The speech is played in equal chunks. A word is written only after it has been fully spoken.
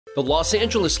The Los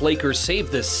Angeles Lakers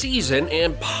saved the season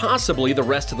and possibly the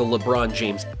rest of the LeBron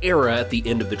James era at the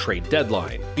end of the trade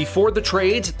deadline. Before the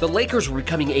trades, the Lakers were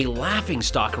becoming a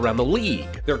laughingstock around the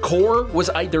league. Their core was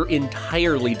either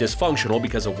entirely dysfunctional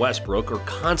because of Westbrook or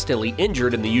constantly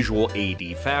injured in the usual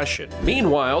AD fashion.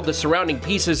 Meanwhile, the surrounding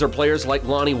pieces are players like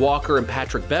Lonnie Walker and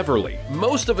Patrick Beverley.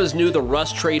 Most of us knew the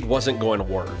Russ trade wasn't going to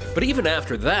work. But even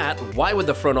after that, why would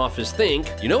the front office think,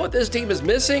 you know what this team is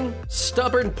missing?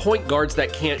 Stubborn point guards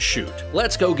that can't shoot.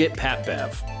 Let's go get Pat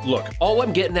Bev. Look, all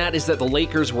I'm getting at is that the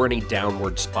Lakers were in a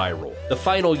downward spiral. The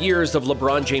final years of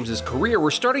LeBron James's career were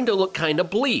starting to look kinda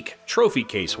bleak, trophy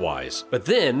case-wise. But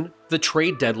then, the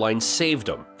trade deadline saved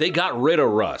them. They got rid of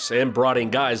Russ and brought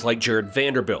in guys like Jared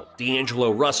Vanderbilt,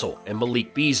 D'Angelo Russell, and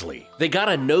Malik Beasley. They got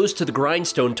a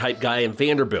nose-to-the-grindstone type guy in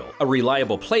Vanderbilt, a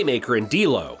reliable playmaker in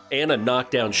D'Lo, and a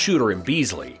knockdown shooter in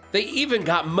Beasley. They even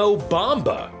got Mo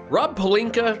Bamba. Rob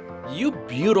Pelinka, you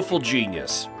beautiful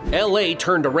genius. LA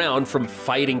turned around from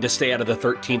fighting to stay out of the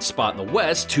 13th spot in the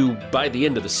West to, by the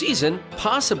end of the season,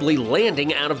 possibly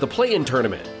landing out of the play-in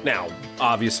tournament. Now,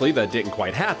 obviously that didn't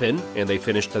quite happen, and they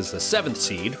finished as the 7th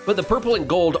seed, but the purple and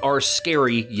gold are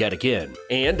scary yet again.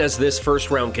 And as this first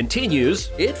round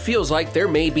continues, it feels like there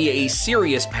may be a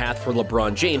serious path for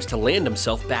LeBron James to land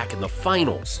himself back in the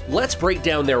finals. Let's break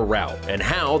down their route and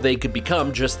how they could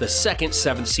become just the second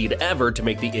 7th seed ever to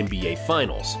make the NBA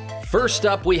Finals. First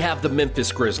up, we have the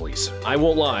Memphis Grizzlies. I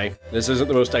won't lie, this isn't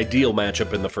the most ideal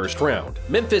matchup in the first round.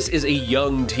 Memphis is a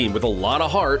young team with a lot of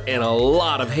heart and a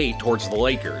lot of hate towards the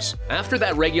Lakers. After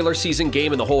that regular season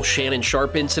game and the whole Shannon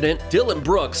Sharpe incident, Dillon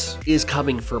Brooks is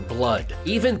coming for blood.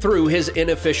 Even through his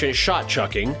inefficient shot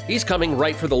chucking, he's coming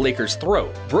right for the Lakers'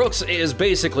 throat. Brooks is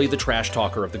basically the trash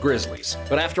talker of the Grizzlies.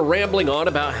 But after rambling on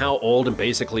about how old and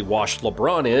basically washed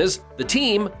LeBron is, the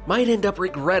team might end up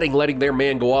regretting letting their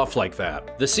man go off like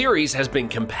that. The series has been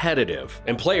competitive,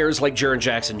 and players like Jaren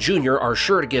Jackson Jr. are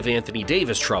sure to give Anthony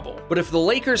Davis trouble. But if the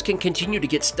Lakers can continue to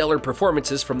get stellar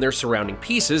performances from their surrounding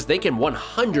pieces, they can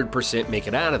 100% make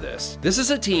it out of this. This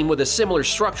is a team with a similar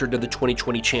structure to the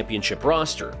 2020 championship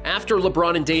roster. After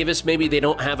LeBron and Davis, maybe they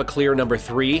don't have a clear number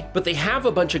 3, but they have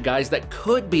a bunch of guys that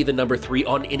could be the number 3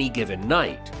 on any given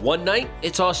night. One night,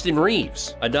 it's Austin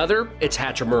Reeves. Another, it's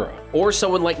Hachimura. Or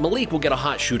someone like Malik will get a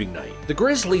hot shooting night. The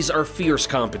Grizzlies are fierce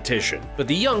competition, but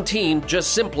the young team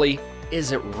just simply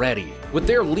isn't ready, with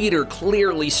their leader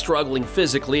clearly struggling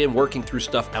physically and working through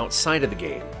stuff outside of the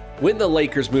game. When the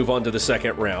Lakers move on to the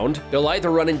second round, they'll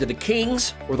either run into the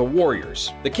Kings or the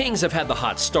Warriors. The Kings have had the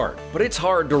hot start, but it's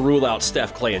hard to rule out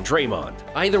Steph, Clay, and Draymond.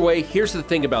 Either way, here's the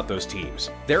thing about those teams.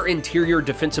 Their interior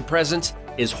defensive presence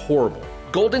is horrible.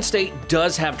 Golden State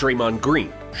does have Draymond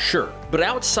Green, sure, but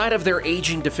outside of their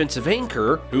aging defensive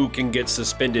anchor, who can get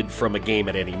suspended from a game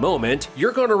at any moment,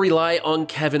 you're going to rely on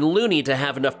Kevin Looney to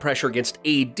have enough pressure against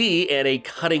AD and a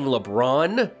cutting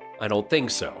LeBron? I don't think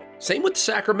so. Same with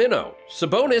Sacramento.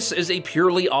 Sabonis is a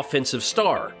purely offensive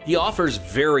star. He offers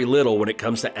very little when it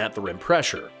comes to at-the-rim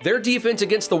pressure. Their defense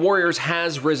against the Warriors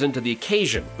has risen to the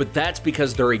occasion, but that's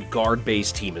because they're a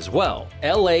guard-based team as well.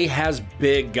 LA has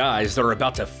big guys that are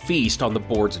about to feast on the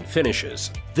boards and finishes.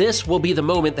 This will be the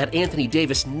moment that Anthony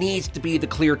Davis needs to be the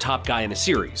clear top guy in a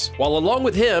series. While along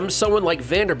with him, someone like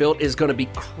Vanderbilt is going to be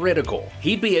critical.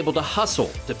 He'd be able to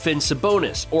hustle, defend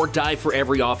Sabonis, or dive for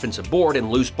every offensive board and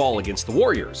loose ball against the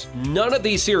Warriors. None of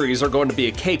these series are going to be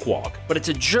a cakewalk, but it's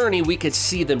a journey we could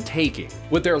see them taking.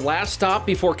 With their last stop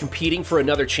before competing for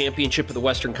another championship at the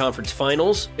Western Conference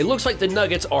Finals, it looks like the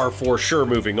Nuggets are for sure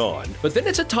moving on. But then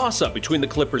it's a toss-up between the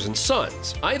Clippers and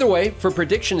Suns. Either way, for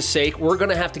prediction's sake, we're going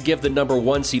to have to give the number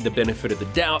 1 seed the benefit of the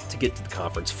doubt to get to the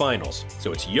conference finals.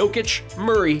 So it's Jokic,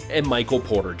 Murray, and Michael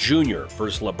Porter Jr.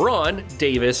 versus LeBron,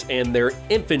 Davis, and their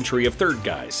infantry of third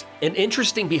guys. An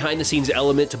interesting behind-the-scenes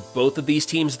element to both of these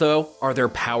teams, though, are their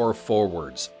power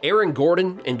forwards. Aaron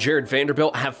Gordon and Jared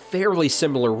Vanderbilt have fairly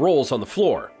similar roles on the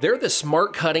floor. They're the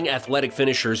smart-cutting athletic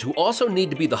finishers who also need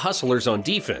to be the hustlers on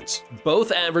defense.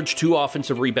 Both average 2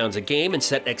 offensive rebounds a game and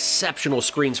set exceptional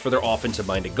screens for their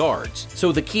offensive-minded guards.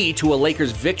 So the key to a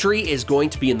Lakers victory is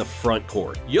going to be in the front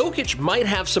court. Jokic might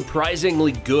have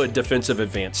surprisingly good defensive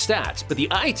advanced stats, but the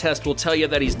eye test will tell you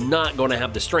that he's not going to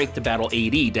have the strength to battle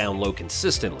AD down low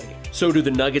consistently. So do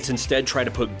the Nuggets instead try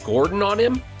to put Gordon on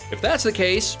him? If that's the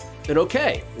case, then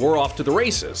okay, we're off to the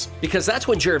races. Because that's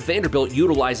when Jared Vanderbilt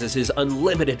utilizes his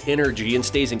unlimited energy and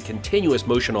stays in continuous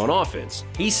motion on offense.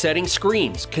 He's setting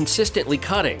screens, consistently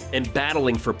cutting, and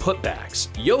battling for putbacks.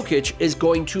 Jokic is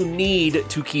going to need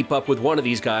to keep up with one of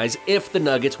these guys if the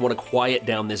Nuggets want to quiet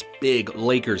down this big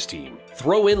Lakers team.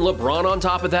 Throw in LeBron on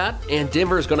top of that, and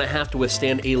Denver's going to have to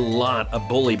withstand a lot of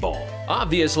bully ball.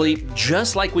 Obviously,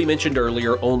 just like we mentioned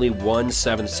earlier, only one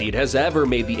 7th seed has ever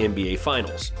made the NBA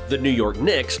Finals, the New York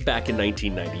Knicks back in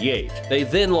 1998. They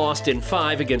then lost in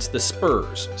 5 against the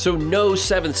Spurs, so no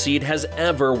 7th seed has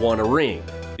ever won a ring.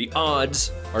 The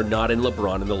odds are not in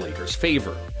LeBron and the Lakers'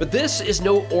 favor. But this is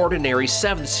no ordinary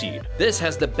 7th seed. This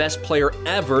has the best player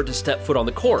ever to step foot on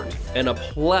the court, and a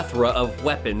plethora of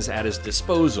weapons at his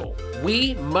disposal.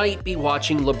 We might be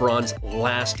watching LeBron's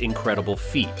last incredible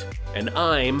feat, and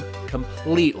I'm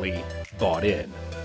completely bought in.